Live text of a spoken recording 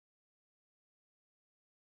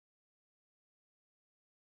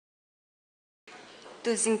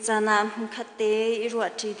tu jing chana khate irwa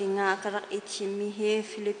tri dinga karak ithimi he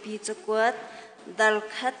Philippi chakwat dal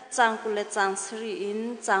khat changkule changsri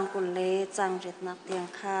in changkule changret nak tiang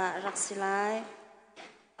kha raksilai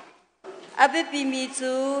abe bimi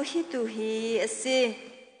chu hi tu hi ase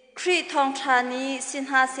khri thong thani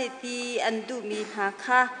sinha se ti andu mi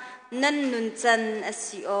hakha nan nun chan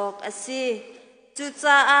asi ok ase chu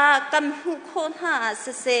cha a kam hu khon ha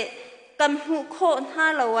se kam hu khon ha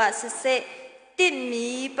lawa se tin mi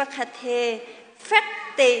pakhathe fak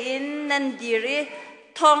te in nan diri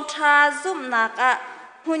thong tha zum nak a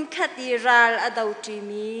hun khati ral adau ti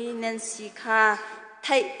mi nan sikha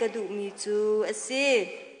thai kadu mi chu ase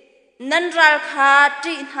nan ral kha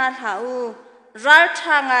ti na hau ral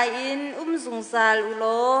thanga in zungzal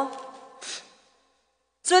ulo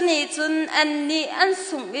chuni chun an ni an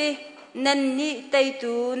sung e nan ni tai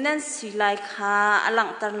tu nan silai kha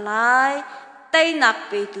alang tar lai tai nak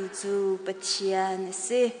pe tu chu pathian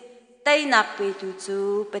ase tai nak pe tu chu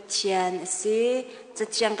pathian ase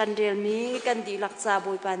chachiang kan rel mi kan di lakcha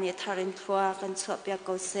boi pa ni tharin thwa kan chhopya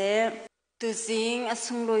ko se tu jing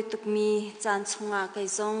asung loi tuk mi chan chunga kai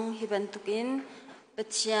zong hiban tukin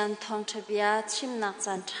pathian thong thabia chim nak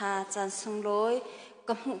chan tha chan sung loi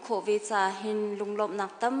kamu kho ve cha hin lunglop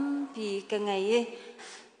nak tam pi ka ngai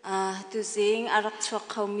tu jing arak chok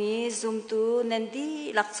khawmi zum tu nandi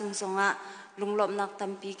lak chung zonga lunglop nak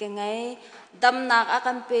tam pi ka ngai dam nak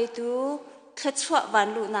akan pe tu khachwa ban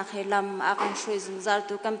lu nak helam akan shroi zungzar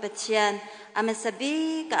tu kam pathian amasabi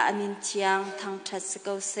ka amin chiang thang that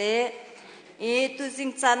sikau se e tu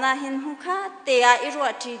jing chana hin hukha te a irwa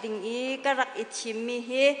thi ding I karak ithim mi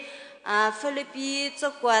he Philippi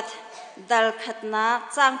chakwat dal khatna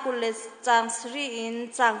changkule changsri in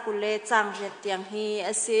changkule changret tiang hi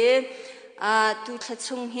ase tu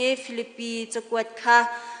thachung he Philippi chakwat kha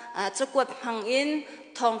chakwat phang in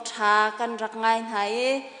thong tha kan rak ngai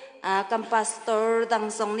hai kam pastor dang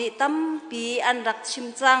zong ni tam pi an rak chim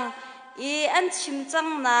chang I an chim chang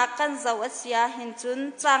na kan zaw asia hin chun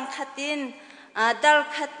chang khatin dal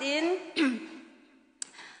khatin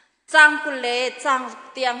changkule chang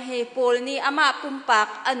tiang he pol ni ama pumpak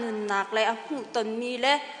anun nak le a hu ton mi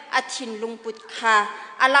le athin lungput kha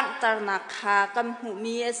alang tar nak kha kam hu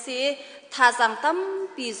mi ase tha jang tam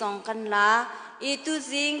pi zong kan la I tu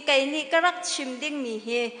jing kai ni karak chim ding mi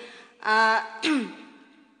he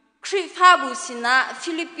khri pha bu sina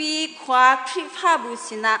Philippi khwa khri pha bu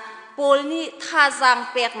sina pol ni tha jang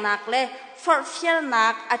pek nak le for fiel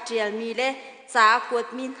nak atrial mi le cha kwat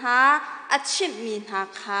min ha achim min ha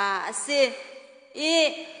kha ase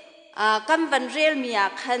kam ban rel mi a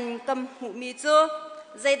khan kam hu mi cho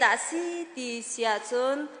zaida si ti sia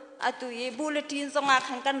chon atu bulletin zonga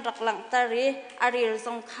khan kan raklang tari aril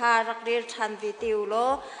zong kha rakrel than ve teulo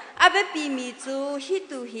abe pi mi chu hi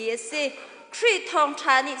tu hi ase khri thong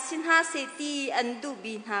thani sinha se ti andu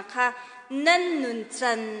bin ha kha nan nun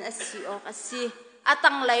chan asi ok asi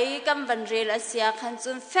atang lai kam van rel asia khan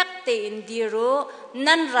chun fakte indiro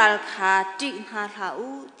nan ral kha ti na ha u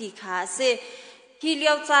ti kha se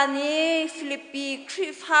hiliau chani Philippi khri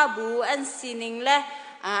pha bu an sining le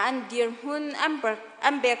an dir hun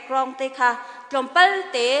am background te kha tlompal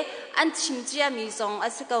te an chimjia mi zong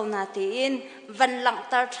asakau na te in van lang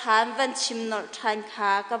tar than van chim nor than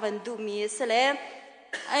kha ka van du mi sele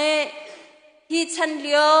hi chan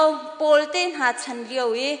liao pol ten ha chan liao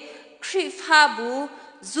khri pha bu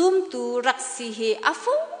zoom tu raksi he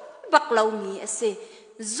afu baklau mi ase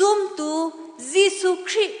zoom tu Jisu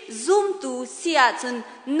Christ zoom tu sia chun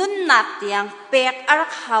nun nak tiang pek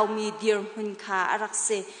arak haw mi dir hun kha arak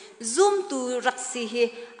se zoom tu raksi he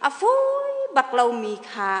afoi baklau mi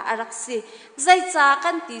kha arak se zai cha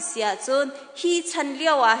kan ti sia chun hi chan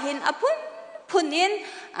liawa hin apun punin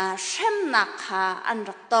shem nak kha an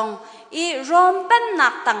rak tong I rom ban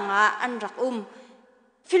nak tanga an rak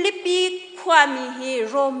Philippi khwami hi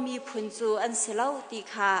romi phunchu an selau ti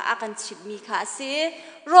kha akan chip mi kha se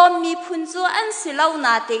romi phunchu an selau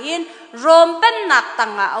na te in rom ban nak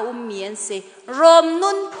tanga mi an se rom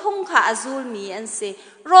nun phung kha azul mi an se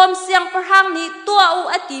rom siang parhang ni tua u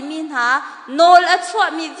ati min ha nol a chwa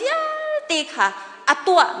mi vial te kha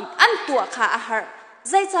atwa an tua kha a har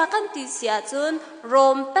zai cha kan ti sia chun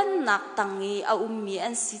rom pan nak tangi mi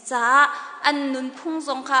an si cha an nun phung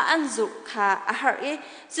zong kha an zu kha a har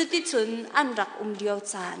chuti chun an rak liao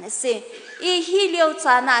cha na se hi liao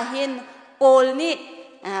cha na hin pol ni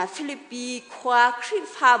Philippi khwa khri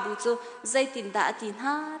pha bu chu zai tin da tin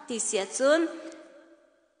ha ti sia chun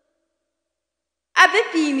abe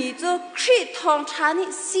pi mi chu khri thong thani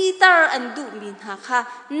sitar an du min ha kha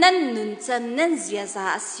nan nun chan nan zia za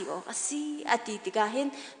asi o asi ati tika hin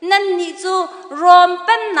nan ni chu rom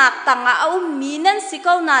pan nak tanga au mi nan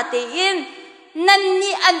sikau na te in nan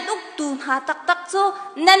ni an uk tu ha tak tak chu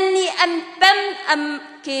nan ni an pen am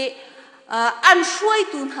ke an shuai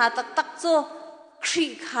tu ha tak tak chu khri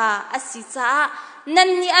kha asi cha nan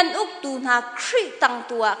ni an uk tu na khri tang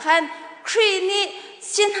tua khan khri ni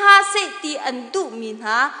sin ha se ti an du min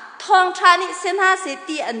ha thong tha ni sin ha se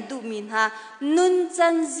ti an du min ha nun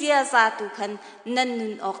chan zia za tu khan nan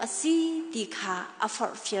nun ok asi ti kha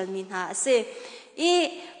afar fial min ha se e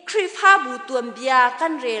khri pha bu tuam bia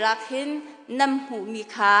kan re la khin nam hu mi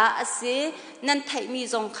kha ase nan thai mi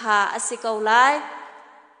zong kha ase kau lai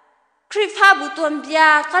khri pha bu tuam bia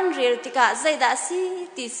kan re ti ka zai da si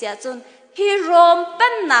ti sia chun hi rom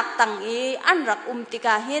pan nak tang e an rak ti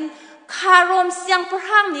ka hin kharom siang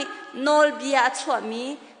prang ni nol bia chwa mi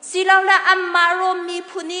silawla amma rom mi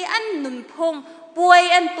phuni an nun phong puai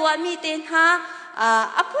an tua mi ten ha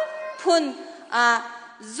apun phun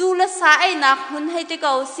zula sa ai nak hun hai te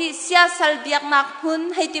kau si sia sal biak nak hun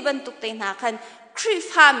hai ti ban tuk te na khan khri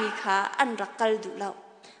pha mi kha an rakal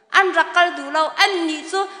du law an ni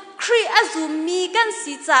chu khri azum mi kan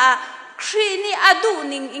si cha khri ni adu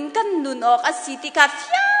ning in kan nun ok asi ti ka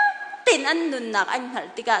fia tin an nun nak an hal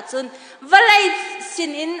ti ka chun valai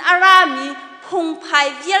sin in arami phung phai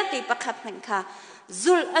vial ti pakhat han kha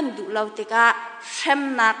zul an du law ti ka shem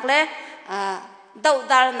nak le dau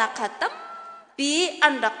dal nak khatam pi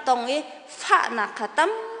an rak tong e pha nak khatam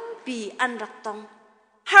pi an rak tong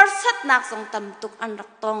har sat nak song tam tuk an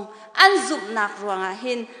rak tong an zup nak ruanga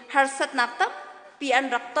hin har sat nak tam pi an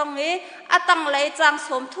rak tong e atang lai chang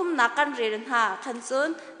som thum na kan ren ha khan chun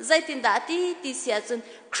zaitin da ti sia chun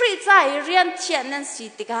khri chai rian thian nan si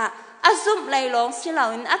tika azum lai long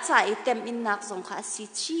silawin a chai tem in nak song kha si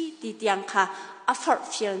chi ti tiang kha afar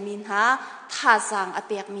fial min ha tha jang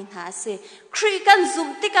apek min ha se khri kan zum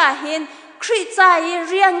tika hin khri chai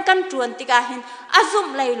rian kan tuan tika hin azum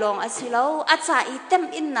lai long asilo a chai tem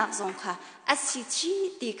in nak song kha asi chi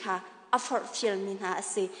ti kha afar fial min ha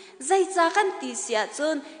ase zai cha kan ti sia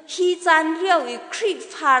chun hi chan riau i khri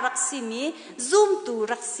pharak si mi zoom tu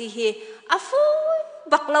rak si he afu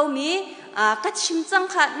baklau mi ka chim chang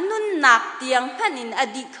kha nun nak tiang hanin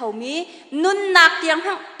adi khau mi nun nak tiang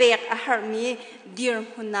hang pek a har mi dir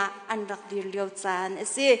huna an rak dir liau chan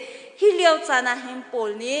ase hi liau chana hem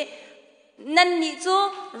pol ni nan ni chu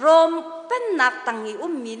rom pan nak tangi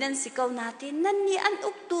mi nan sikau na ti nan ni an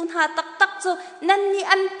uk tun ha tak tak chu nan ni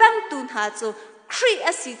an pang tun ha chu khri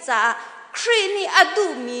asi cha khri ni adu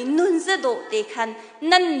mi nun ze do te khan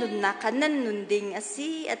nan nun na khan nan nun ding asi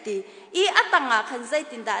ati I atanga khan zai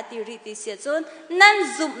tin da ti ri ti sia chun nan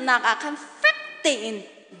zum na ka khan fek te in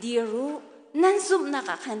diru nan zum na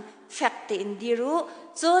ka khan fek te in diru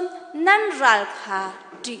chun nan ral kha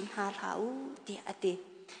ding ha rau ti ati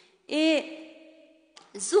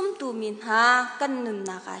zoom tu min ha kan nun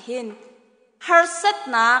na ka hin har sat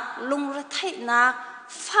nak lung ra thai nak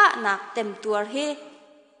fa nak tem tuar he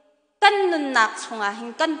kan nun nak chunga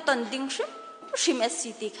hin kan ton ding shim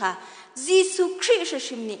asiti kha jisu christ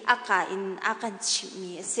shim ni aka in akan chi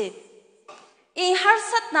mi ase har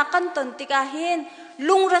sat na kan ton tika hin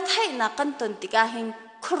lung ra thai na kan ton tika hin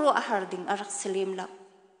khro a har ding arak selim la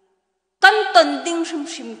kan ton ding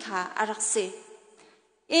shim kha arak se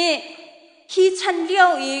hi chan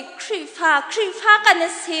liao I khri pha kan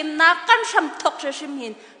sem na kan sam thok shim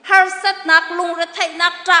hin har sat nak lung ra thai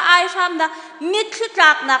nak tra ai sam da mit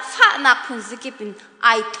khlat nak pha nak phun zikipin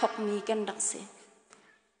ai thok mi kan dak se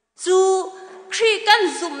chu khri kan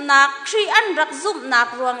zum nak khri an rak zum nak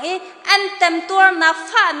ruang an tem tur nak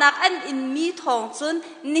pha nak an in mi thong chun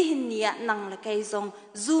ni nia nang la kai zong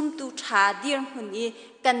zoom tu tha dir hun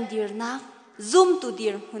kan dir nak zoom tu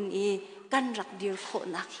dir hun kan rak dir kho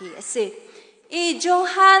nak hi ase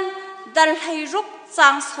Johan dal hai ruk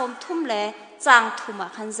chang som thum le chang thuma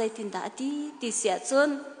khan zai tin da ti sia chun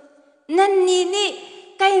nan ni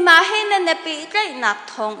kai ma he na na pe kai nak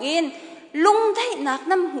thong in lung dai nak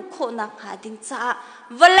nam hu kho nak ha ding cha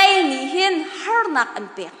valai ni hin har nak an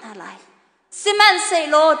pek na lai siman sei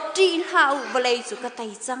lo ti hau valai chu ka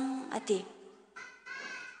tai chang ati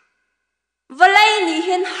valai ni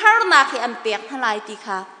hin har nak hi an pek na lai ti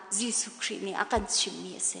kha Jesu Christ ni akan chim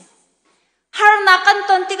ni ase har na kan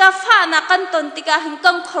ton tika fa na kan ton tika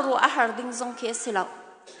hingkang khoru a har ding zong khi aselaw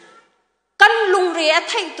kan lung re a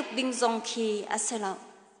thai tuk ding zong khi aselaw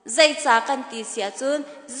zai cha kan ti sia chun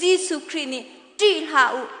Jesu Christ ni ti ha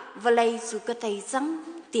u valai chu ka tai chang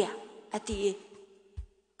tia ati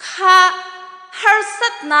kha har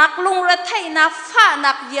sat nak lung ra thai na fa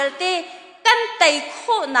nak yelte กันไตโค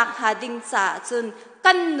นักหาดิงจ่าจน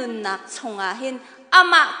กันนุนนักชงอาเห็นอา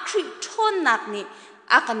มาคริชนนักนี่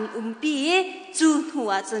อากันปีจูนหั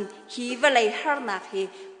วจนฮีวลัยฮาร์นักเฮ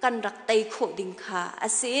กันรักไตโคดิงขาอา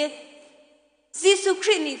เซยิสุค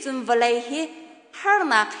รินี่จนวลัยเฮฮาร์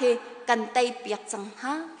นักเฮกันไตเปียกจังห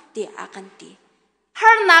าเดียอากันตีฮ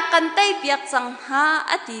าร์นักกันไตเปียกจังหา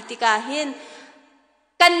อดีติกาเห็น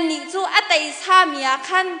กันนี่จูอตัยสามีอา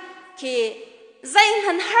คันเคใจ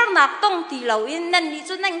หันฮาร์นักต้องตีเราอินนั่นนี่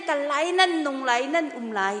จูนั่นกันไหลนั่นนงไหลนั่น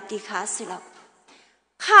ไหลตีขาสิเรา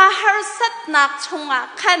ข้าฮาร์สัตนักชงอา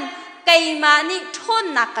คันไกมานี่ทน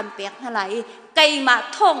นักกันเปียกอะไรไกมา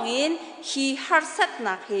ท่องอินฮีฮาร์สัต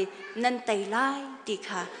นักเฮนั่นไตไลตีข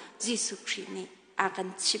ายิสุครินี่อากัน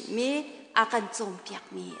ชิมมีอากันจมเปียก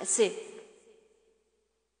มีเส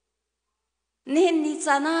นี่นี่จ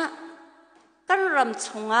านะกันรำช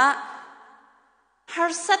งอาฮา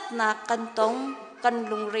ร์สัตนักกันตรงกัน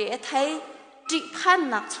ลงเรียไทยจิพัน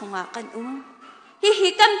นักชงอากันฮิ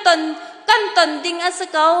กันตนดิ้งอาศัย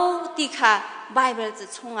เขาตีค่ะไบเบิลจะ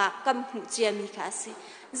ชงอากันหูเจียมีค่ะสิ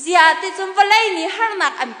เสียที่จนวันเลยนี่ฮาร์นั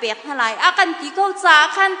กอันเปียกอะไรอากันตีเขาจ้า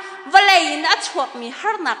คันวันเลยนี่อัชวกมีฮ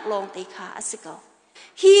าร์นักลงตีค่ะอาศัยเขา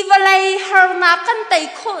ฮีวันเลยฮาร์นักกันไต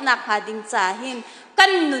โคนักหาดิ้งจ้าหินกั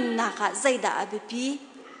นนุนนักใจด่าเบบี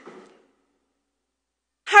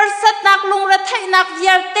ฮาร์สัตนักลงระไทยนักเย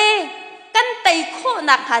ลเตกันไตโค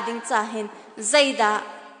นักหาดิ้งจ้าหินใจด่า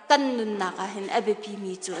กันนุนนักเห็นเอเบพี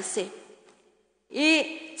มีจูเสอี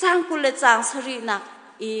จางกุลจางสรีนัก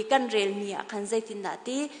อีกันเรลมีอาคันใจตินดา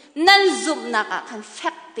ตีนั่นซุมนักอาคันแฟ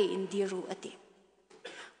กเตอินดีรูอติ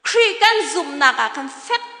ครีกันซุมนักอาคันแฟ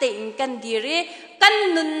กเตอินกันดีรีกัน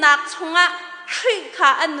นุนนักชงะครีข้า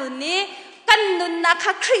อันนุนนี้กันนุนนัก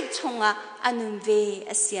ครีชงะอันนุนเว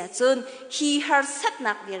อเสียจนฮีฮาร์สัต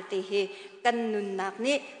นักเดียร์เตเฮกันนุนนัก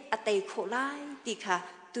นี้อัตยโคไลติค่ะ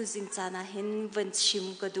ตุจิงจานะเห็นวันชิม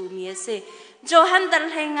ก็ดูมีเสโจฮันดัล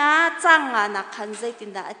เฮงาจังอานักขันใจติ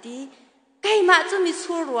นดาอติไกมาจูมี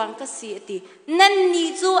สู้รวงก็สีอตินั่นนี่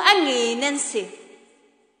จูอันเงินนั่นเส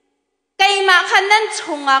ไกมาขันนั่นช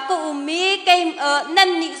งอาก็มีไกนั่น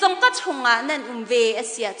นี่จงก็ชงอานั่นเวอ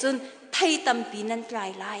เสียจนไทยตั้มปีนั่นไกล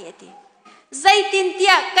ไล่อติใจตินเตี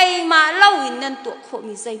ยไกมาเล่าอินนั่นตัวโค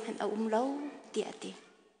มีใจมันเอาเล่าเตียติ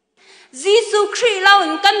ยิสุครีเล่าอิ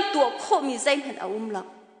นกันตัวโคมีใจมันเอาเล่า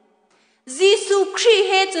ยิสุครีเฮ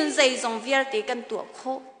จนใจจงเวียร์เตกันตัวโค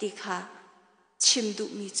ติค่ะชิมดุ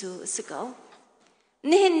มีจูสกาว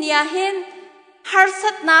นี่เนียเห็นฮาร์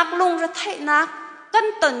สัตนักลงระไทนักกัน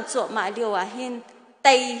ตนจวมาเดียวเห็นไต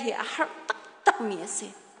เฮฮาร์ตักมีเส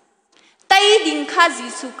ไตดิงข้ายิ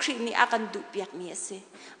สุครีนี่อากันดุเปียกมีเส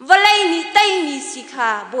วันเลยนี่ไตมีสิค่ะ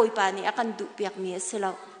บอยปานี่อากันดุเปียกมีเสแ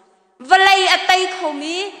ล้ววันเลยอัตไตเขา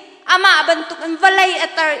มีอามาบรรทุกอันวันเลยอั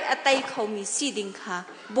ตไตเขามีสีดิงค่ะ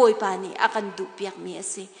บอยปานี่อากันดุเปียกมี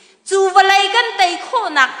เสจูวันเลยกันไตโค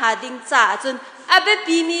นักหาดิงจ่าจนอาเบ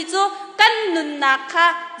ปีมีจูกันนุนนักค่ะ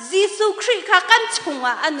ยิสุคริค่ะกันชง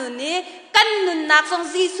อ่ะอันนี้กันนุนนักจง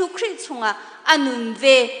ยิสุคริชงอ่ะอันนุนเว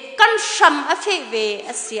กันชัมอเฟเวอ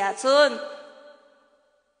เสียจน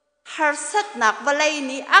ฮาร์สัตนักวันเลย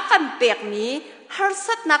นี่อากันเปียกมีฮาร์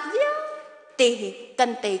สัตนักเดียวเตะกั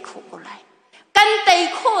นไตโคอะไรกันไต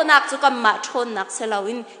โคนักจุกันมาชนนักเสลา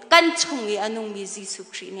วินกันชงอีอนุมียิสุ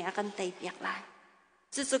คริเนี่ยกันไตเปียกไร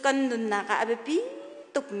จุกันนุนนักอาเบปี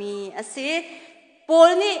ตุกมีอาเซปอล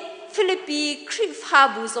นี่ฟิลิปปีคริฟฮา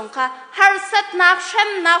บูสงค่ะฮาร์สัตนักเชม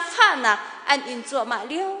นักฟ้านักอันอินจัวมาเ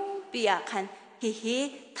ลี้ยวเปียคันฮิ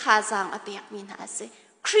ท่าจางอาเปียกมีนาเซ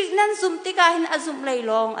ครินั้นซุมติกาหินอาซุมเลย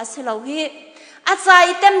ลองอาเซลาวิอาใจ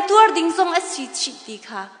เต็มตัวดิ่งทรงอาชีชิติ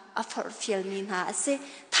ค่ะอาฟอร์ฟิลมีนาเซ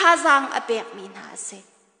ท่าจางอาเปียกมีนาเซ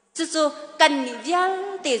จู่ๆกันนิยล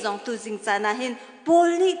เตจงตุจิงจานาหินปอล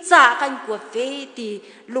นี่จากกันกว่าเวที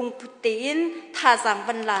ลุงพุทธินท่าจางบ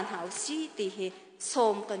รรลานหาวซีตีเฮส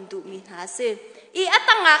มกันดูมีนาเซอีอั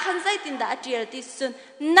ตังอาขันใจตินดาเจียติสุน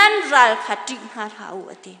นั่นรัลขัดจิงหาหาว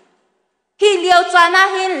อติฮิเลียวจานา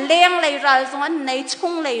หินเลี้ยงเลยรัลจงอันไหนช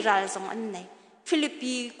งเลยรัลจงอันไหนฟิลิป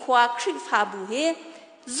ปีขวาคริฟาบูเฮ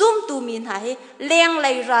ซุ่มตูมีนาเฮเลี้ยงเล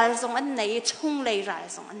ยรัลจงอันไหนชงเลยรัล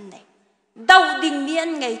จงอันไหนดาวดิ่งเมียน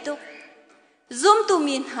ไงตุซุ่มตู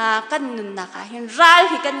มีนากันนุนนักเห็นรัล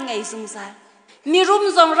ที่กันไงสงสารมีรุม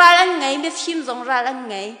จงรัลอันไงมีฟิมจงรัลอัน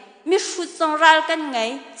ไงมีฟุตจงรัลกันไง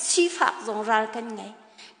ชีฟักจงรัลกันไง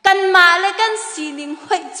กันมาและกันสีลิง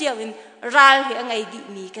ห้อยเจียวอินรัลที่ไงดี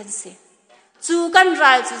มีกันเสจูกัน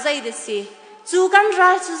รัลจูใจเดเสจูกันรั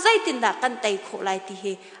ลจูใจตินดากันไตโคไลที่เฮ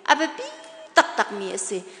อาเบปีตักมีเส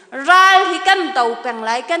รัลที่กันดาวแปงไล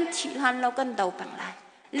กันทิลันแล้วกันดาวแปงไล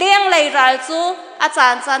เลี้ยงเลยรัลจูอาจา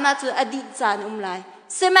รย์จานาจูอดีตจานไล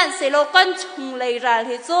เสมันเสโลกันชงเลยรัลเ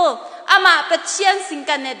ฮจู อามาปัจเจียนสิง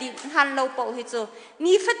กันเนี่ยดิฮันเราเป่าให้โจ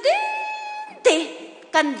นี่ฟัดเต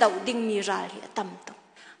กันดาวดิ่งมีราลีตั้มตุก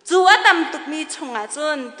จูอาตั้มตุกมีชงอาจ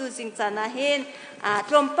นตูจิงจานาเห็นต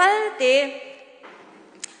รมปัลเต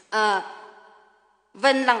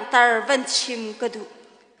วันหลังตาวันชิมกระดู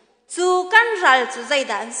จูกันรัลจูใจ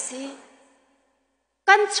ดันสิ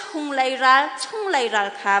กันชงไหลรัล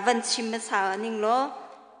ค่ะวันชิมมาสาวนิ่งโล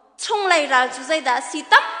ชงไหลรัลจูใจดันสิ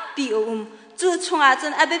ตั้มปีจูชงอาจ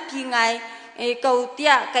นอาเบปีไงเกาเตี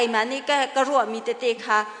ยไก่มานี่ก็กระรัวมีเตะ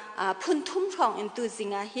ค่ะพุ่นทุ่มทองอินตูจิ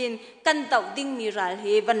งาหินกันดาวดิ่งมีรัลเฮ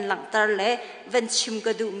วันหลังตาเลยวันชิมกร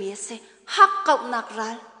ะดูมีเสฮักเก่านักรั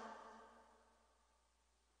ล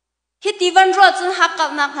ฮิติวันรัวจนฮักกั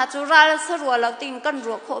บนักหาจูรัลสรัวเราติงกัน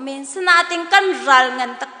รัวโคเมนสนาติงกันรัลเงิ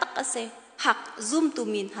นตักเสฮักซุ่มตุ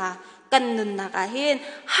มินหากันนุนนักเห็น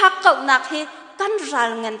ฮักกับนักเฮกันรั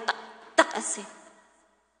ลเงินตักเส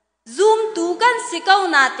ซุ่มตูกันสิเก้า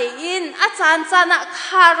นาเตอินอาจารย์จานะค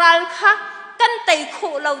ารัลค่ะกันไตโค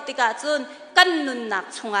เราติกาจนกันนุนนัก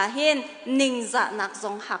ชงเห็นนิงจะนักจ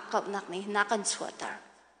งฮักกับนักนี่นักกันชัวตา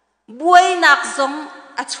บวยนักจง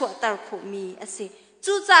อชัวตาโคมีเส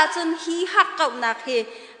จูจ่าจนฮีฮักเก่านักเฮ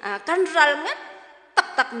กันรัลงั้น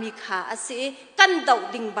ตักมีขาเสกันดาว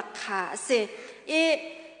ดิ่งบักขาเส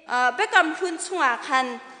เบกำพุนชงคัน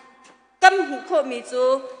กำหูโคมีจู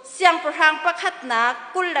เสียงประหางประคัดนัก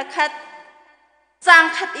กุลละคัดจาง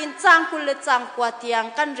คัดอินจางกุลละจางกว่าเตียง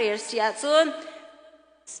กันเรียเสียจน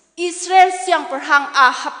อิสราเอลเสียงประหางอา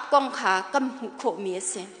หับกองขากำหูโคมีเ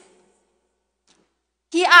ส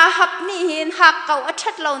ฮีอาหับนี่เห็นหักเก่าอั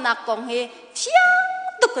ชัดเรานักกองเฮเพียง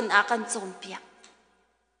ตุกันอากันโจมเปียก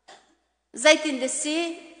ใจตินเดซี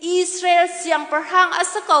อิสราเอลเสียงประหางอา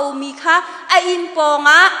สกาวมีค่ะอินปอง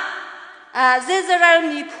เจเจอรัล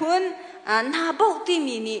มีพุนนาบุติ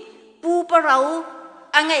มีนี่ปูปะเรา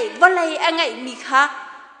อังไงวลัยอังไงมีค่ะ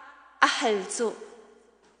ฮัลจู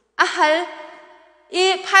ฮัล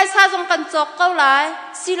ภายซาจงกันจอกเกาไล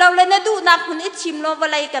สิเราเลยนะดูนักพุนชิมโลว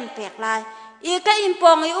ลัยกันแปลกไลก็อินปอ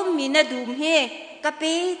งมีนะดูมเฮกะเป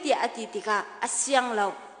ตีอติติกาเสียงเรา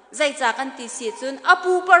ใจจากกันติเสียจน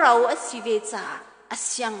ปูปะเราสิเวจาเ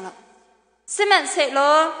สียงเราเสมันเสโล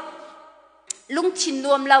ลุงชินร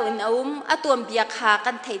วมเราอินตัวเบียขา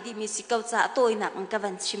กันไทยดีมีสิเกาจ่าตัวหนักมันกั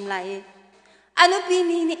นชิมไลอนุปี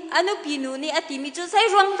นูนี่อติมีจุดใส่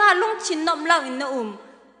รวงกาลุงชินนอมเราอิน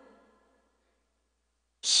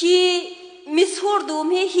ฮีมิสูร์ดู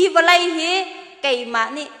มฮีวไลเฮไก่มา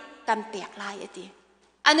นี่กันเปียกลายอติ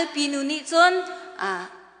อนุปีนูนี่จน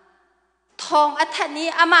ทองอัฐนี้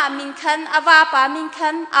อามามินคันอาวาปามินคั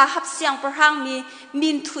นหับเสียงประหังมีมิ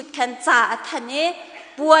นทุดคันจ่าอัฐนี้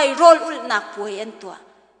ป่วยโรลอุลนักป่วยอันตัว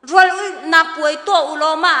โรลอุลนักป่วยตัวอุโล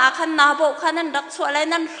มาคันนาโบคันนั้นรักชัวไร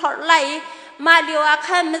นั้นหดไหลมาเดียว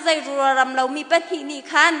คันไม่ใจรัวรำเรามีปัญหานี่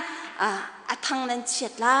คันทั้งนั้นเฉีย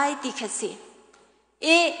ดไล่ตีขสิ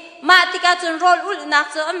มาติกาจนโรลอุลนัก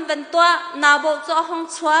จนเป็นตัวนาโบจห้อง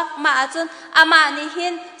ชัวมาจนอามานี่เห็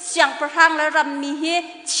นเสียงประหังและรำมีเฮ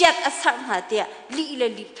เฉียดอสังหาเตียลีเล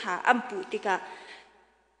ลีขาอัมปุติกา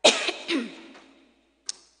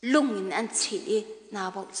ลุงอินอันเฉียนา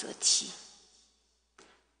บอกจวที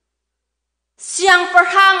เสียงประ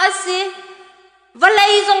หังอาศัยวลั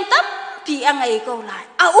ยจงตับปีอังไงก็ไล่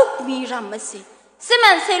อุบมีรำอาศัยเส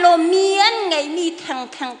มันเซโลมีอันไงมีแท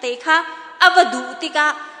งเตะค่ะวดูติกา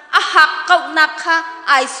หักเก่านักค่ะ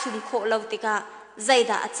สุนโคเราติกาใจ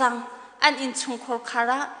ด่าจังอันอินชุงโคคา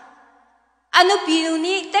ระอนุปีนุ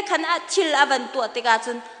นี้แต่ขันชิลวันตัวติกาจ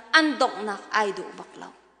นอันดงนักดูบักเรา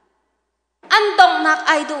อันดงนัก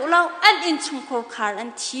ดูเราอันอินชุงโคคารั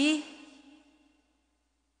นที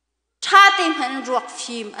ชาติมันรวก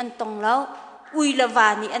ฟิล์มอันตรงเราอุยละวา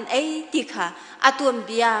นีอันติค่ะตัวเ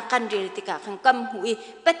บียกันเรียติกาขังกำหุย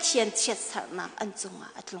เป็ดเชียนเชียดสารนักอันจง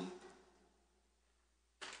อัตลง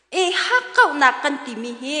ฮักเก่านักกันติ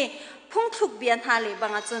มีเฮพุ่งถูกเบียนหาเลยบา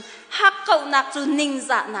งจนฮักเก่านักจนนิ่งจ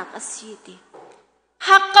ะนักอสีติ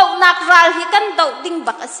ฮักเก่านักรัลฮิกันดาวดิ่ง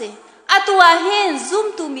บักเสตัวเฮนซุ่ม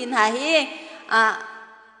ตูมินหาเฮ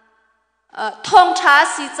ทองช้า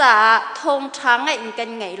สีจ่าทองช้างไงกัน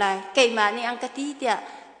ไงไรไก่มานี่อังกตีเดีย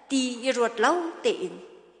ตีรวดเล่าเติน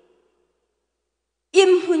อิ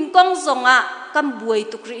มหุ่นกองจงกำบวย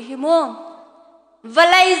ตุกริฮิโมว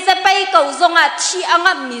ลัยจะไปเก่าจงที่อัง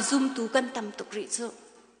มีซุ่มตูกันตำตุกริจู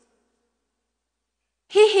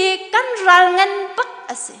ฮิกันรัลงันปัก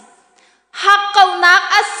เสฮักเก่านั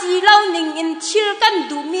กสีเล่าหนึ่งอินชิลกัน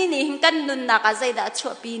ดูมีนี่กันนุนนักใจด่าชั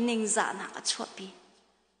วปีหนึ่งจานักชัวปี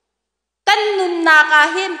กันนุนนัก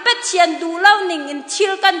เห็นเป็ดเชียนดูเล่าหนึ่งอินชิ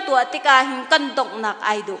ลกันตัวติกาหินกันดงนัก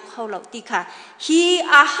ดูเขาเล่าติค่ะฮี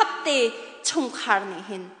ฮับเตชงคาร์นี่เ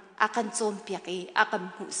ห็น akan zom piaki akan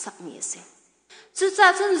hu sak mi ase chu cha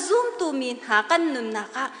chun zoom tu min ha kan nun na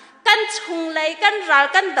ka kan chung lai kan ral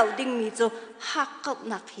kan dau ding mi chu hak kap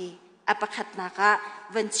na khi apakhat na ka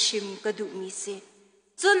van chim ka du mi se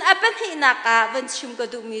chun apan hi na ka van chim ka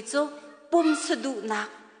du mi chu pum sadu na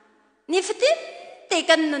ni fitin te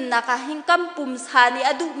kan nun na ka hin kam pum sa ni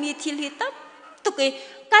adu mi thil hi tam tuke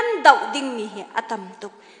kan dau ding mi hi atam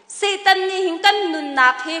tuk Satan ni hin kan nun na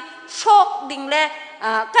khi shok ding le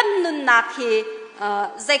kan nun na khi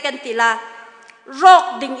zai kan tila rock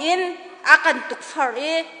ding in akan tuk far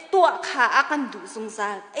e tua kha akan du zung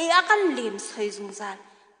zal e akan lim sai zung zal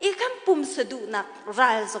e kan pum sadu nak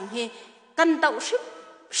ral zong he kan dau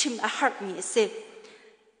shim a heart mi se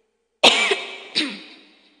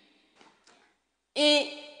e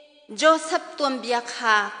Joseph tuam bia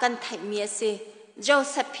kha kan thai mi se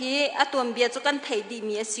Joseph hi atom bia chu kan thai di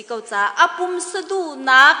mi si ko cha apum sadu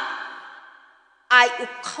nak ai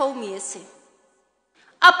up khau mi se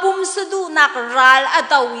apum sadu nak ral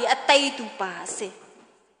adawi atai tu pa se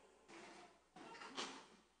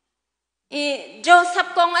e Joseph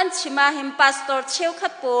kong an chima him pastor cheu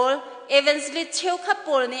khat pol evangelist cheu khat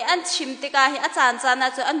pol ni an chim te ka hi achan chana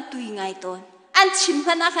chu an tui ngai ton an chim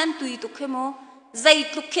khana khan tui tu khemo zai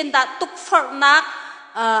tuk khen da tuk for nak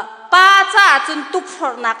pa cha chun tuk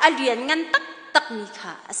for nak alian ngan tak tak mi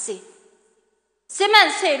kha ase seman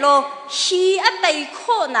se lo hi atai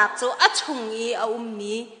kho nak chu achung i a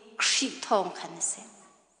ummi khri thong khan se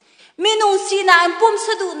minung si na an pum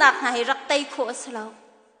sadu nak na hi rak tai kho aslo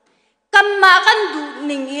kamma kan du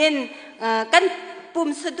ning in kan pum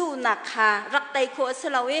sadu nak kha rak tai kho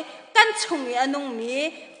aslo e kan chung i anung mi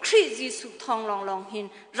khri jisu thong long long hin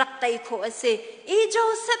rak tai kho ase e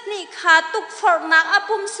Joseph ni kha tuk for nak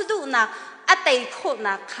apum sadu nak atai kho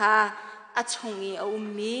nak kha achung i a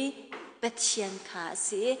ummi Betian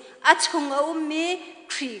kasi achung ummi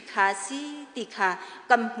khri kasi tikha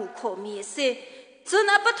kamhu kho mi se chun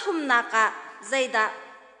apathum naka zaida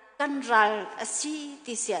kanral asi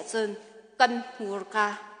ti sia chun kan hur ka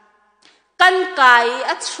kan kai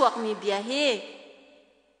achuak mi bia he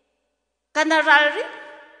kanaral ri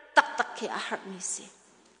tak tak ke ahar mi se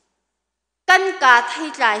kan ka thai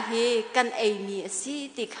lai he kan ei mi asi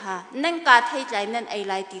tikha nang ka thai lai nan ei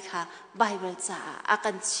lai tikha Bible cha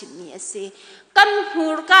akan chim mi ase kan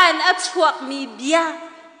hur kan achuak mi bia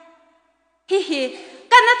hi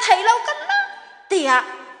kan thai lo kan la tia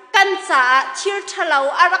kan cha thir thalau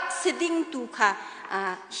arak siding tu kha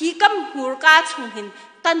hi kam hur ka chung hin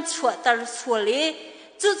kan chua tar suale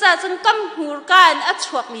chu cha chun kam hur kan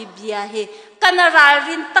achuak mi bia he kan ral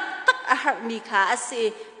rin tak tak ahar mi kha ase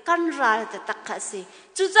kan ral ta tak kha se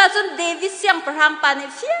chu cha chun David siang parhang pa ni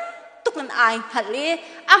fia tukan ai hale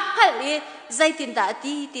am hale zaitin da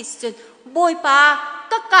ti chun boy pa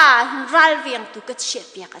ka ral viang tu ka che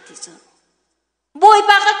pia ka ti chun boy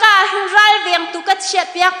pa ka ral viang tu ka che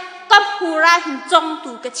pia ka hura hin chong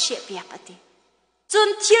tu ka che pia ka ti chun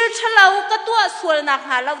thir thalau ka tua sual na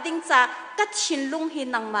ha lo ding cha ka thin lung hi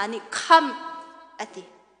nang ma ni kham ati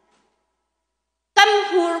kan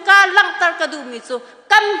hur ka lang tar ka du mi chu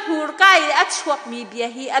kan hur ka I achuak mi bia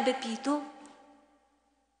hi abe pi tu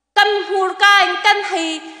kan hur ka kan hai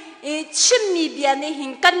chim mi bia ne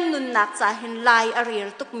hin kan nun nak cha hin lai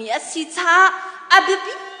ariel tuk mi asi cha abe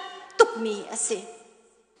pi tuk mi ase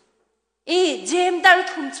e jem dar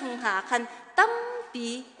thum chung ha khan tam pi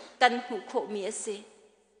kan hu kho mi ase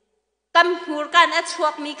kan hur kan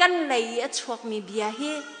achuak mi kan lei achuak mi bia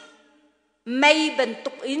hi mai ban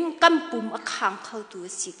tuk in kan pum akhang khau tu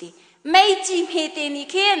si te mai chi me te ni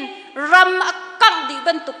khen ram akang di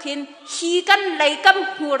ban tukin hi kan lei kam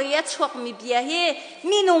huria chuak mi bia he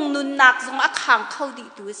minung nun nak zong akhang khau di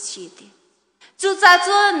tu si te chu cha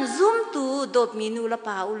chun zoom tu dot minu la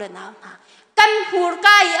pa u la na kan hur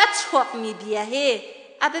kai a chuak mi bia he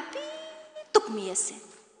abe pi tuk mi ase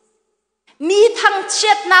mi thang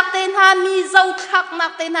chet nak ten ha mi zau thak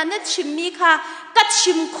nak ten ha na chim mi kha ka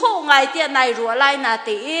chim kho ngai tia nai ru lai na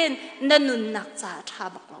te in na nun nak cha tha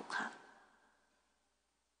bak lo kha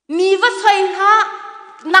mi va sai ha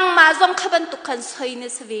nang ma zong khaban tu khan sai ne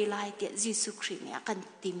se ve lai tia Jesu Christ ne kan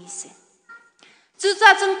ti mi se chu cha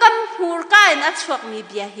chung kan hur kai na chuak mi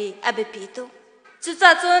bia he abe pi tu chu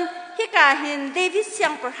cha chun hi ka hin David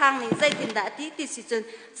siang par hang ni zai tin da ti si chun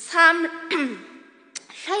sam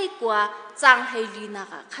hai kwa chang hai li na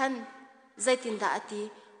ka khan zai tin da ti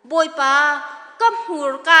boy pa kam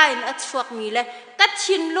hur kai na chuak mi le ka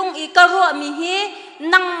chin lung I ka ro mi hi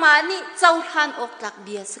nang ma ni chau han ok lak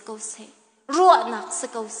bia se ko se ro nak se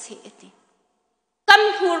ko se ti kam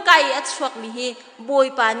hur kai a chuak mi hi boy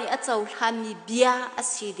pa ni a chau han mi bia a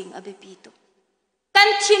siding abe pi to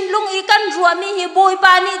กันทินลุงอีกันรัวมีฮิบอยป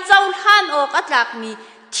านี่เจ้าท่านออกอัตลักมี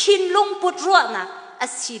ทินลุงปุดรัวนักอา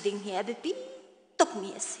ศิดิงเฮียเบปีตกมี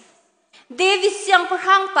อาศิเดวิสยังพ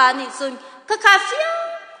รังปานี่จนก็คาฟิย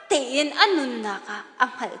เตียนอันนุนนักอั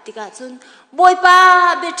งหัลติกาจนบอยปา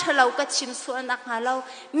เบทเราก็ชิมส่วนนักหาเรา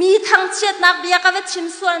มีทั้งเช็ดนักเบียก็เวชิม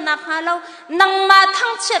ส่วนนักหาเรานังมาทั้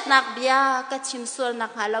งเช็ดนักเบียก็ชิมส่วนนั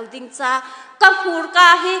กหาเราดิ้งจ้าก็พูดกา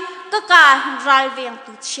ฮิก็กาหินรายเวียง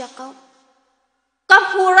ตุเชียเขาก็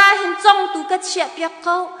พูดราหินจงตุก็เชียเปียกเข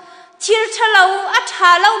าทีร์ทเราอัฐ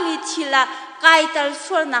าเรามีทีละกายตล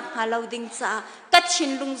ส่วนนักหาเราดิ้งจ้าก็ชิ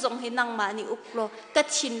นลุงจงหินังมานี่อุปโลก็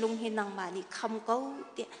ชินลุงหินังมานี่คำเขา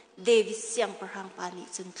เดวิสยังประหังปานี่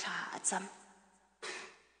จนขาจ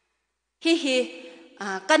ำฮิ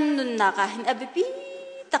กันนุนนักหินอบิปี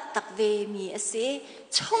ตักเวมีเส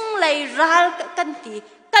ชงเลยรัลกันตี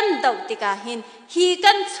กันดาวติกาหินฮี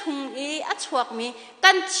กันชงอัชวกมี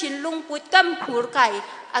กันชินลุงปุดกันผูรไก่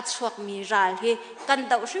อัชวกมีรัลฮีกัน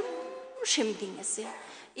ดาวชิมดิ่งเส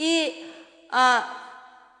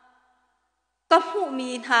กัมพูมี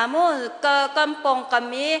หามกัมปองกัม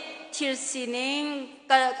มีทิลสินิง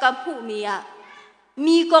กัมพูมี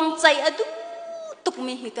มีกองใจอดุตุก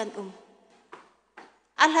มีฮิกัน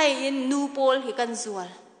อะไรนูโปลฮิกันจวล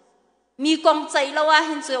มีกองใจเราว่าเ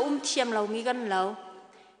ห็นจะเทียมเรามีกันเรา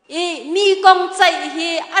มีกองใจฮี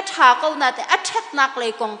อัฐาเกานาแต่อัฐเทนักเล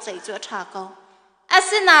ยกองใจจะอัฐาเกาอา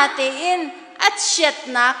ศินาเตอินอัฐเช็ด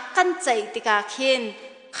นักกันใจติกาเข็น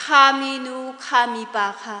ขามีนูขามีปา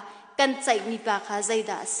คากันใจมีปาคาใจ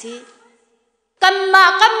ดาสิกันมา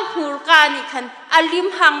กันหูกานิคันอลิม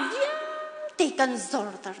หังเวียติกันจอ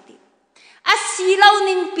ร์ตร์ดิอาศิเราห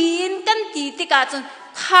นึ่งปีนกันตีติกาจน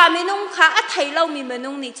ขามีนุ่งขาอัฐไทยเรามีม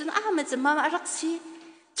นุ่งนี่จนมันจะมารักสิ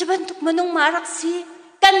จะบรรทุกมนุ่งมารักสิ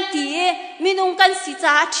กันตีมีนุ่งกันสิจ้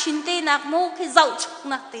าชินเตนักโมกให้เจ้าชุก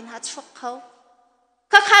นักเตนหาชุกเขา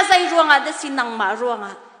ข้าใจรวงเดสินังมารวง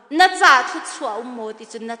น่าจะทุกชัวโมดิ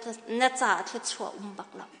จนน่าจะทุกชัวบัก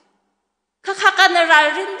เราข้ากันรา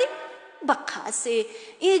รินดิบักขาเส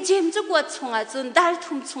เจมจุกวัดชงจนดัล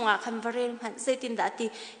ทุ่มชงคันวารีมันเสตินดาตี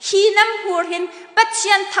ฮีน้ำหัวเห็นปัจเจี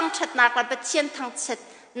ยนทางชัดนักและปัจเจียนทางชัด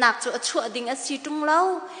นักจะชัวดิ่งสิตรงเรา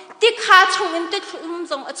ที่ข้าชงอินติด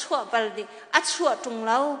จงชัวบาลดิ่งชัวตรงเ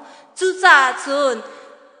ราจุจ่าจน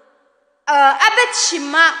อาเบชิ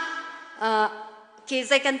มะเกี่ยใ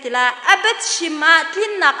จกันทีละอาเบชิมะที่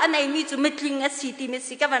นักอันไหนมีจุดไม่ลิงสิที่มี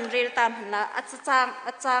สิกับวันเรียลตามหันละอาจ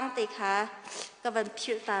ารย์เตะขากับวัน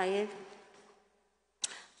พิลตาย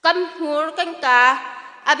กันหัวกันกา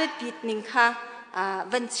อาเบปิดนิงค่ะ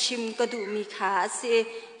วันชิมก็ดูมีขาเสีย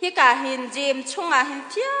ฮิกาเห็นเจมชงอาเห็น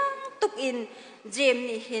เพียงตุกอินเจม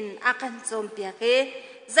นี่เห็นอาการโจมเปียก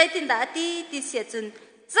ใจตินดาตีเสียจน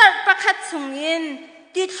จัดประคัดชงอิน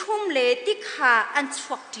ที่ทุ่มเละที่ขาอันช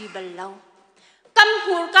วกจีบเรากัน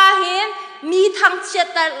หัวกาเห็นมีทางเชีย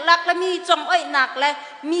ตลักและมีจงอ้อยหนักและ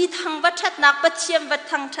มีทางวัดชัดหนักวัดเชียมวัด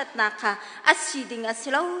ทางชัดหนักค่ะอาศิดิงอาศิ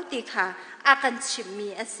เลาตีค่ะอาการชิมมี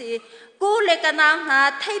อาศิกูเล็กนางหา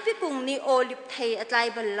ไทยพิกุงนี่โอลิฟไทยอัตไล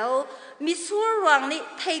บัลเลามีส่วนรวงนี่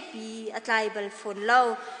ไทยปีอัตไลบัลฝนเลา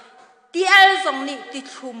ที่อัลจงนี่ที่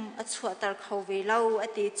ทุ่มอัชวตรเขาเวลาอ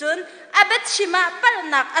ติจนอาเบชิมาปัล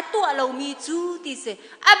นักอัตัวเรามีจูที่เส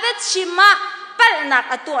อาเบชิมาปัลนัก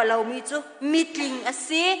อัตัวเรามีจูมิตลิงอา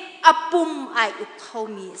ศิอาปุ่มไออุกเขา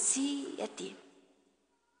มีสิอติ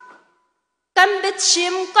กันเบชิ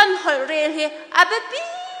มกันฮอลเรลเฮอาเบปี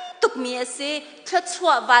ตุกมีเสทัดชั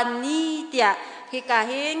ววันนี้เดียเฮกาเ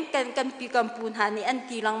ฮงกันปีกันปูนหานี่อัน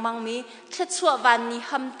ตีลังมังมีทัดชัววันนี้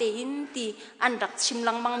ฮัมเตอินตีอันรักชิม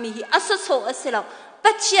ลังมังมีฮิอัสโซอัสเรา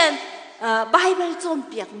ปัจเจียนไบเบิลจอมเ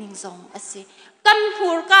ปียกนิงซองอัสกันพู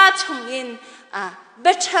ดกาชงอินเบ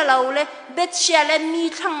ชเราเลยเบชเชลมี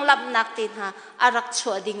ทั้งลับนักตินหาอารักชั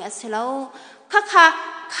วดิงอัสเรา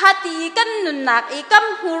ข้าตีกันนุนนักกัน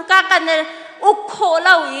พูดกากันอุกโคเร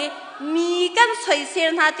ามีกันสวยเสีย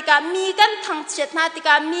นาติกามีกันทางเช็ดนาติก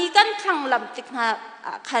ามีกันทางลำติกนา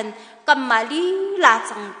คันกัมมาลีลา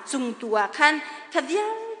จังจุงตัวคันขวิล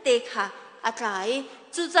เตค่ะอะไร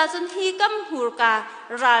จุจ่าจนฮีกัมหูกา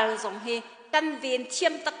ราลจงฮีกันเวียนเทีย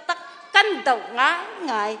มตักกันเดา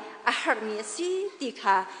ง่ายอาหารมีสิติ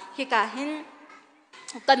ค่ะฮีกาเห็น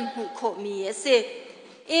กันหูโคมีสิ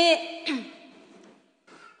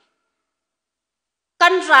กั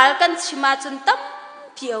นราลกันชิมาจนตั้ม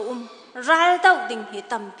เปียวรัลดาวดิ่งเห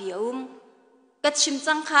ตัมเปียวกัดชิม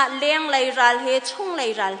จังค่ะเลี้ยงไหลรัลเหชงไหล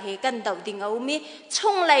รัลเหกันดาวดิ่งเอามีช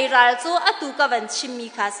งไหลรัลจู่อตุกวันชิมมี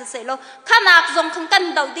ค่ะเสร็จแล้วขนักจงขังกัน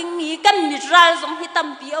ดาวดิ่งมีกันมีรัลจงเหตัม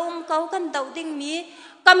เปียวเขากันดาวดิ่งมี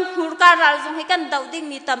กันหูการาลจงให้กันดาวดิ้ง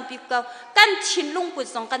มีตำปิบเกากันชินลุงปุด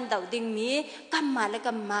สองกันดาวดิ้งมีกันมาและ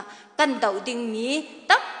กันมากันดาวดิ้งมี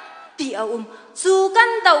ตั้งปีเอาจูกั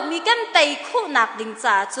นดาวมีกันไตโคหนักดิ้ง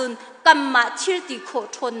จ่าจุนกันมาชิลติโค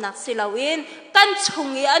ชนหนักสิลาวินกันชง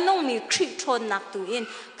เอนุ่งมีคริชนหนักตัวอิน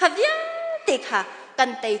ขยันเด็กค่ะกั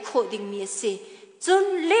นไตโคดิ้งมีสิจุน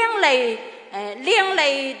เลี้ยงเลย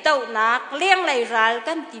ดาวนักเลี้ยงเลยรัล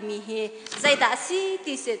กันติมีเฮใจด่าสิ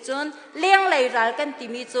ติเสจนเลี้ยงเลยรัลกันติ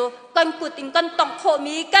มีโจกันกุติงกันตองโค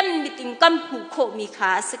มีกันมิติงกันหูโคมีข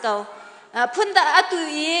าสเกาพุ่นดาอตุ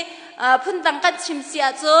ยพุ่นดังกันชิมเสีย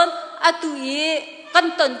จนอตุยกัน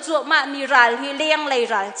ตนจัวมามีรัลฮีเลี้ยงเลย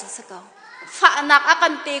รัลจะสเกาฝานักอากั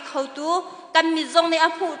นเตะเขาตัวกันมีจงในอ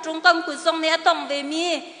ภูจงกันกุจงในอตองเวมี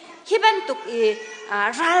ฮิบันตุก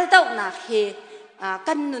รัลดาวนักเฮ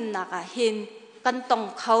กันนุนนักเห็นกันตอง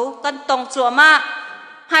เขากันตองจัวมา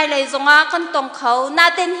ให้เลยจงกันตองเขานา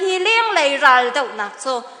เต็นฮีเลี้ยงเลยรัลดาวนักโซ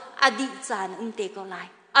อดีจานเตะเขาไล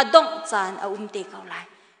อดงจานเตะเขาไล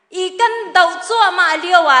อีกันดาวจัวมาเ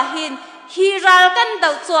ลียวหินฮีรัลกันดา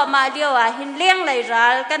วจัวมาเลียวหินเลี้ยงเลยรั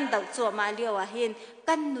ลกันดาวจัวมาเลียวหิน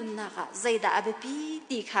กันนุนนักใจด่าเบปี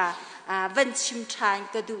ตีค่ะวันชิมชาน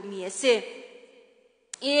กระดูมีเส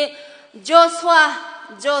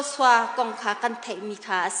โจสวากงขากันไทยมีข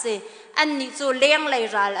าเสอันนี้จูเลี้ยงเลย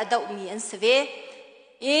รัลอดาวมีอันเสว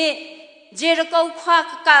เจรกาวควา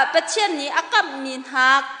กะปัจเจนี้อากับนินหา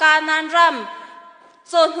กานันรำ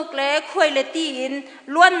โซนหุกเล่ควยเลตีน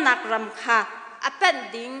ล้วนนักรำค่ะอเป็น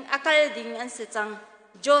ดิ่งอากาลดิ่งอันเสจัง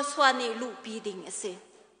โจสวานี่ลูปีดิ่งเส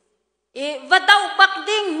วัดดาวปัก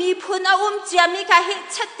ดิ่งมีพุนอาเจียมีค่ะฮิ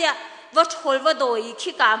ชัดเดียวัดโหลวัดโดย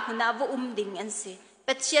ขี้กามพุนอาดิ่งอันเส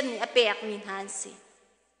ปัจเจนี้อเปียกมีหันเส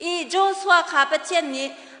โจสวาค่ะปัจเจนี้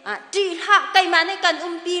จีละไกมาในกัน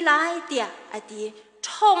ปีไลเดียอดี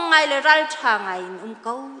ท่องไงเลยรัลชางไงเก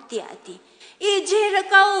าเดียอดีเจร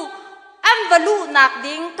เกาอันวลูนัก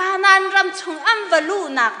ดิ่งการนันรำชงอันวลู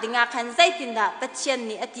นักดิ่งอาคันใจตินดาปัจเจ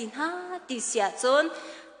นี้อดีน่าติเสียจน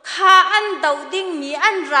ข้าอันดาวดิ่งมีอั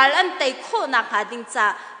นรัลอันไตโคนักหาดิ่งจ่า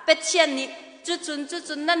ปัจเจนี้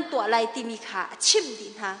จุนนั่นตัวไรที่มีขาชิมดิ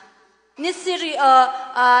นฮะนิสิริ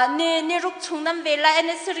นี่รุกชงนั่นเวลา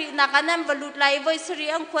นิสิรินักนั่นวลูไลไวสิริ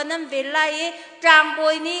อันควรนั่นเวลาจางบอ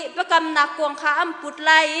ยนี้ประกำนักกวงข้าอันปุดไ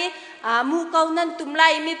ลมูเกานั่นตุ่มไล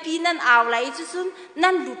ไม่พีนั่นอ่าวไลจุน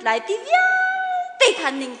นั่นหลุดไลที่ยาติขั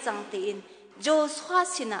นนิ่งจังเตีนโจสวา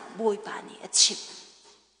สินะบอยปานีชิบ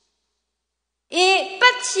ปั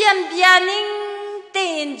จเจียนเบียนิงเตี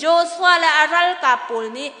นโจสวาและอารัลกาปู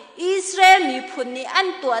นี้อิสราเอลมีพุนนี้อัน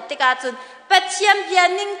ตัวติกาจุนปัจเจียนเบีย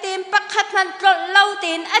นิงเต็มปักขัดมันตรเล่าเ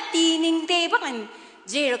ต็นอตีนิงเตบัง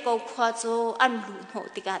เจรกาวขวาโจอันหลุดหัว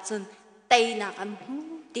ติกาจุนไตนักอันหู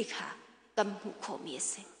ติกากำหูขมีเ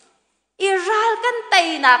สรัลกันไต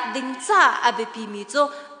นักดิ่งจ้าอเบปีมีโจ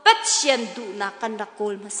ปัจเจียนดูนักกันรักโก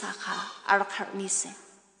ลมาสักอารักหามีเส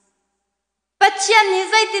ปัจเจียนนี้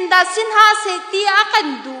ใจตินดาสินหาเสตีอากัน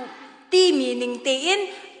ดูตีมีนิงเตอิน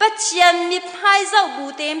ปัจเจียนมีพายเจ้าบู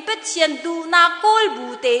เตนปัจเจียนดูนักโกลบู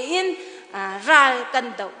เตอินรัลกัน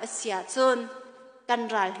ดาวเสียจนกัน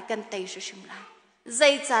รัลกันไตชุมลายใจ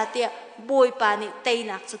จ่าเตียบอยปานิไต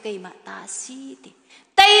นักจุกไอมาตาสีติ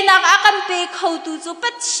ไตนักอากันเปกเขาตูจูปั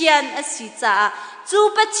จเจียนอสิจ่าจู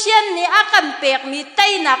ปัจเจียนนี่อากันเปกมีไต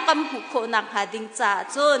นักกันหุโคนักหาดิงจ่า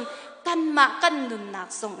จนกันมากันนุนนัก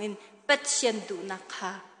ส่งอินปัจเจียนดูนักค่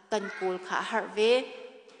ะกันโกลค่ะฮาร์เว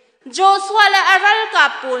โจสวาและอารัลกา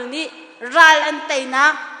ปูลนี้รัลอันไตนั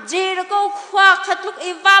กเจรก็คว้าขัดลุกไอ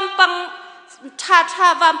วามปังชา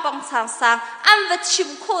วามปังสางอันวัดชิม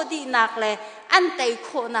โคดีนักเลยอันไตโค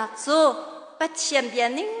นักโจปัจเจียนเบีย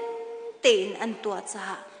นิงเต็นอันตัวจ้า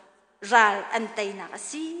รัลอันไตนัก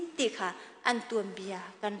สิติค่ะอันตัวเบีย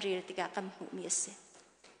กันเรียติกากันหูมีเส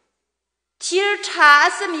ทิรชาอ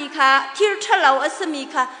สมีค่ะทิรชาเราอสมี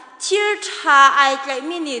ค่ะทิรชาไอใจ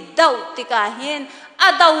มินิดาวติกาเห็นอ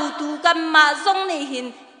ดาวตูกันมาจงในเห็น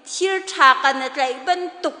ทิรชากันใจบรร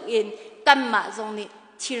ทุกเห็นกันมาจงใน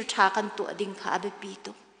ทิรชากันตัวดิ่งขาเบปี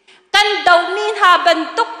ตุกันดาวมีหาบรร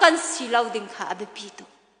ทุกกันสิเราดิ่งขาเบปีตุ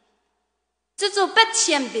จู่ๆเป็ดเ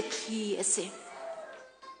ชียมเด็กขี้เส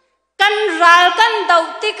กันรัลกันดาว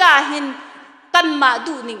ติกาเห็นกันมา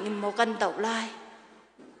ดูนิ่งอิมโมกันดาวไล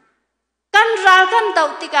กันรัลกันดาว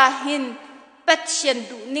ติกาเห็นเป็ดเชียน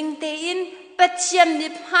ดูนิ่งเตอินเป็ดเชียนนิ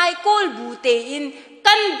พายโกลบูเตอิน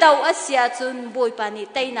กันดาวอาเซียจนบอยปานิ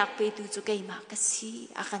ไตนักไปดูจุกไอมากสี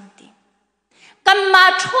อากันติกันมา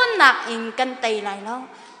ชนนักอินกันไตไลแล้ว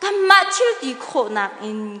กันมาชิลดีโคนัก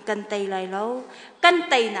อินกันไตไลแล้วกัน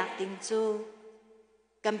ไตนักติงจู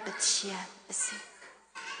กันเป็ดเชียนสิ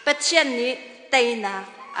เป็ดเชียนนี้ไตนัก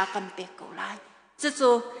อากันเปกเอาไล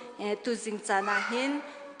จู่ tu jing chana hin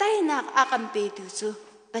tai nak akam pe tu chu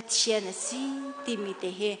pathian si ti mi te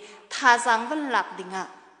he tha jang van lak dinga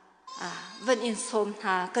van in som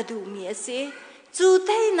ha ka du mi ase chu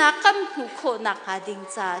tai nak kam hu kho nak ha ding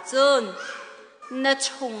cha chun na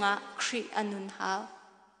chunga khri anun ha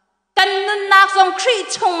kan nun nak song khri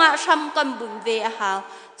chunga ram kam bun ve ha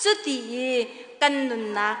chu ti kan nun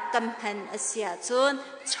nak kam han asia chun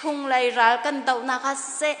chung lai ral kan dau nak a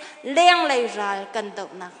se leng lai ral kan dau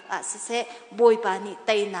nak a se boi pa ni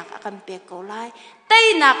tai nak akam pe ko lai tai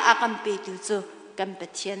nak akam pe tu chu kan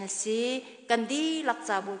pathian si kan di lak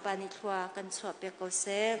cha boi pa ni thwa kan chwa pe ko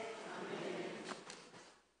se